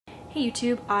Hey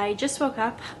YouTube, I just woke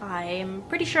up. I'm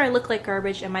pretty sure I look like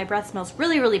garbage and my breath smells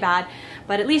really, really bad,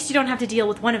 but at least you don't have to deal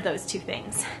with one of those two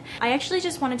things. I actually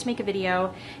just wanted to make a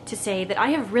video to say that I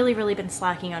have really been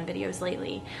slacking on videos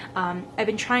lately. I've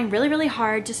been trying really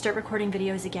hard to start recording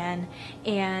videos again,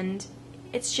 and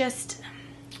it's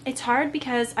hard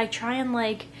because I try and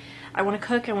I want to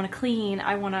cook, I want to clean,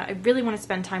 I really want to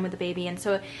spend time with the baby, and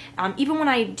so even when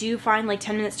I do find like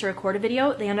 10 minutes to record a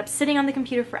video, they end up sitting on the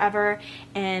computer forever,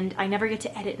 and I never get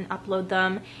to edit and upload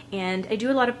them, and I do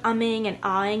a lot of umming and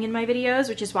ahhing in my videos,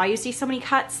 which is why you see so many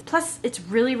cuts. Plus, it's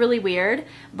really weird,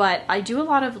 but I do a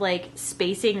lot of like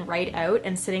spacing right out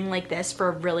and sitting like this for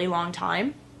a really long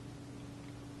time.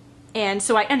 And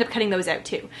so I end up cutting those out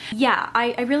too. Yeah,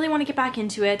 I really want to get back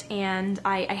into it, and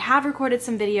I have recorded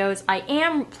some videos. I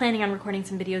am planning on recording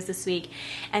some videos this week,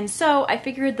 and so I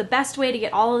figured the best way to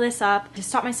get all of this up, to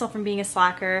stop myself from being a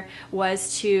slacker,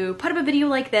 was to put up a video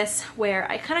like this where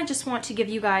I kind of just want to give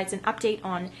you guys an update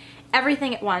on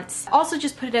everything at once. Also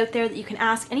just put it out there that you can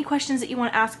ask any questions that you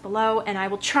want to ask below, and I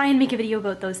will try and make a video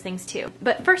about those things too.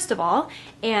 But first of all,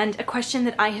 and a question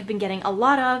that I have been getting a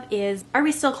lot of is, are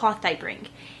we still cloth diapering?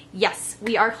 Yes,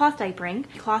 we are cloth diapering.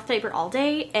 Cloth diaper all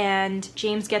day, and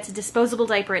James gets a disposable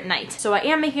diaper at night. So I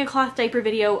am making a cloth diaper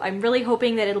video. I'm really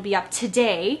hoping that it'll be up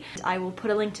today. I will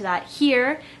put a link to that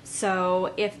here.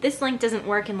 So if this link doesn't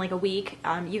work in like a week,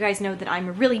 you guys know that I'm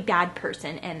a really bad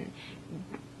person and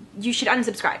you should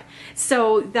unsubscribe.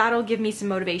 So that'll give me some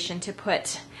motivation to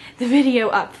put the video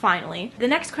up finally. The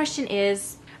next question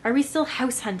is, are we still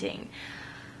house hunting?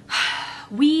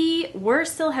 We were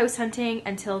still house hunting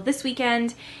until this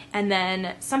weekend, and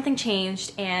then something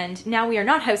changed, and now we are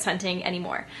not house hunting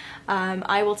anymore.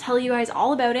 I will tell you guys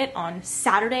all about it on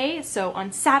Saturday. So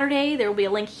on Saturday, there will be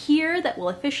a link here that will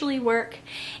officially work,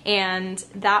 and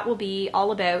that will be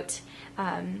all about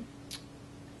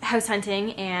house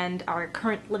hunting and our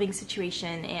current living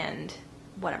situation and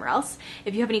whatever else.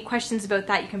 If you have any questions about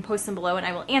that, you can post them below and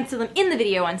I will answer them in the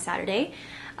video on Saturday.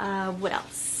 What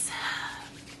else?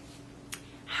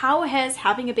 How has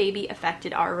having a baby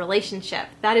affected our relationship?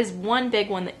 That is one big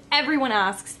one that everyone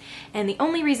asks, and the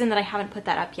only reason that I haven't put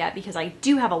that up yet, because I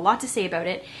do have a lot to say about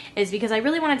it, is because I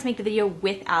really wanted to make the video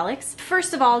with Alex.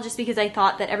 First of all, just because I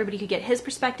thought that everybody could get his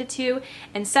perspective too,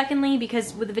 and secondly,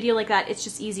 because with a video like that, it's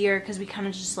just easier because we kind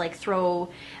of just like throw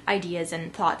ideas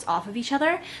and thoughts off of each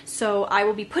other. So I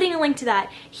will be putting a link to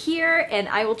that here, and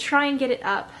I will try and get it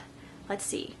up. Let's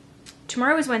see.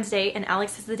 Tomorrow is Wednesday, and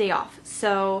Alex has the day off,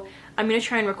 so I'm gonna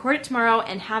try and record it tomorrow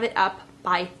and have it up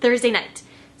by Thursday night.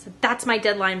 So that's my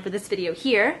deadline for this video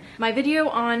here. My video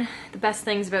on the best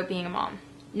things about being a mom.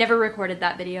 Never recorded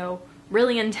that video,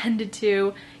 really intended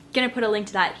to. Gonna put a link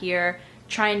to that here,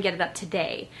 try and get it up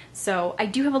today. So I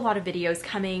do have a lot of videos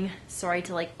coming. Sorry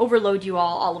to like overload you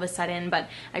all of a sudden, but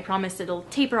I promise it'll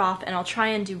taper off and I'll try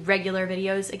and do regular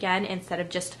videos again instead of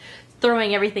just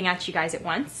throwing everything at you guys at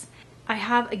once. I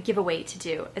have a giveaway to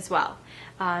do as well.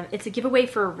 It's a giveaway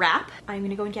for a wrap. I'm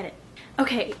gonna go and get it.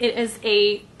 Okay, it is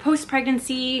a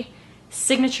post-pregnancy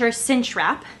signature cinch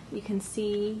wrap. You can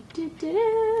see, can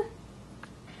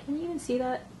you even see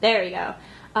that? There you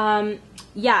go.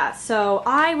 Yeah, so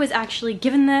I was actually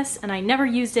given this and I never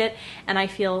used it, and I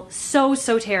feel so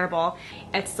terrible.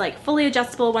 It's like fully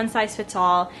adjustable, one size fits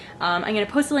all. I'm gonna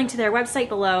post a link to their website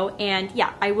below, and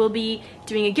yeah, I will be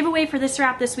doing a giveaway for this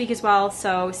wrap this week as well,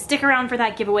 so stick around for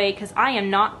that giveaway because I am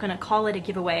not gonna call it a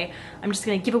giveaway. I'm just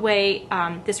gonna give away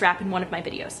this wrap in one of my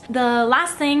videos. The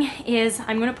last thing is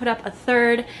I'm gonna put up a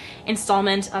third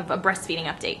installment of a breastfeeding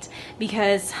update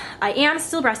because I am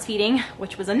still breastfeeding,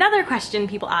 which was another question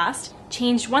people asked.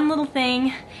 Changed one little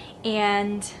thing,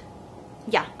 and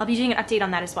yeah, I'll be doing an update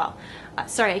on that as well.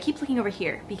 Sorry, I keep looking over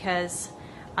here because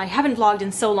I haven't vlogged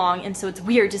in so long, and so it's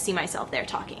weird to see myself there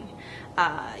talking.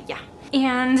 Yeah.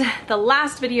 And the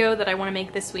last video that I want to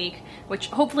make this week, which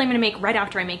hopefully I'm going to make right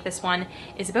after I make this one,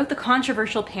 is about the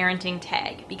controversial parenting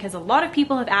tag, because a lot of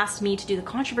people have asked me to do the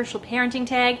controversial parenting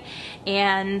tag,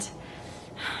 and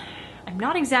I'm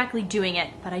not exactly doing it,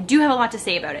 but I do have a lot to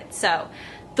say about it. So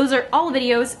those are all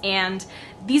videos, and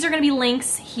these are going to be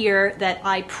links here that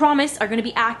I promise are going to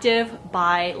be active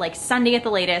by like Sunday at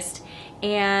the latest.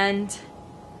 And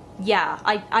yeah,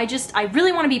 I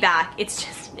really want to be back. It's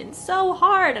just been so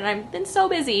hard and I've been so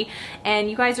busy,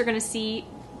 and you guys are going to see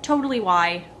totally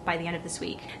why by the end of this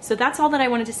week. So that's all that I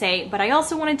wanted to say, but I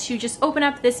also wanted to just open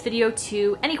up this video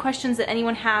to any questions that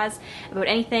anyone has about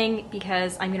anything,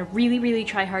 because I'm gonna really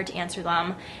try hard to answer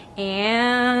them,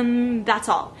 and that's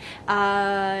all.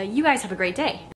 You guys have a great day.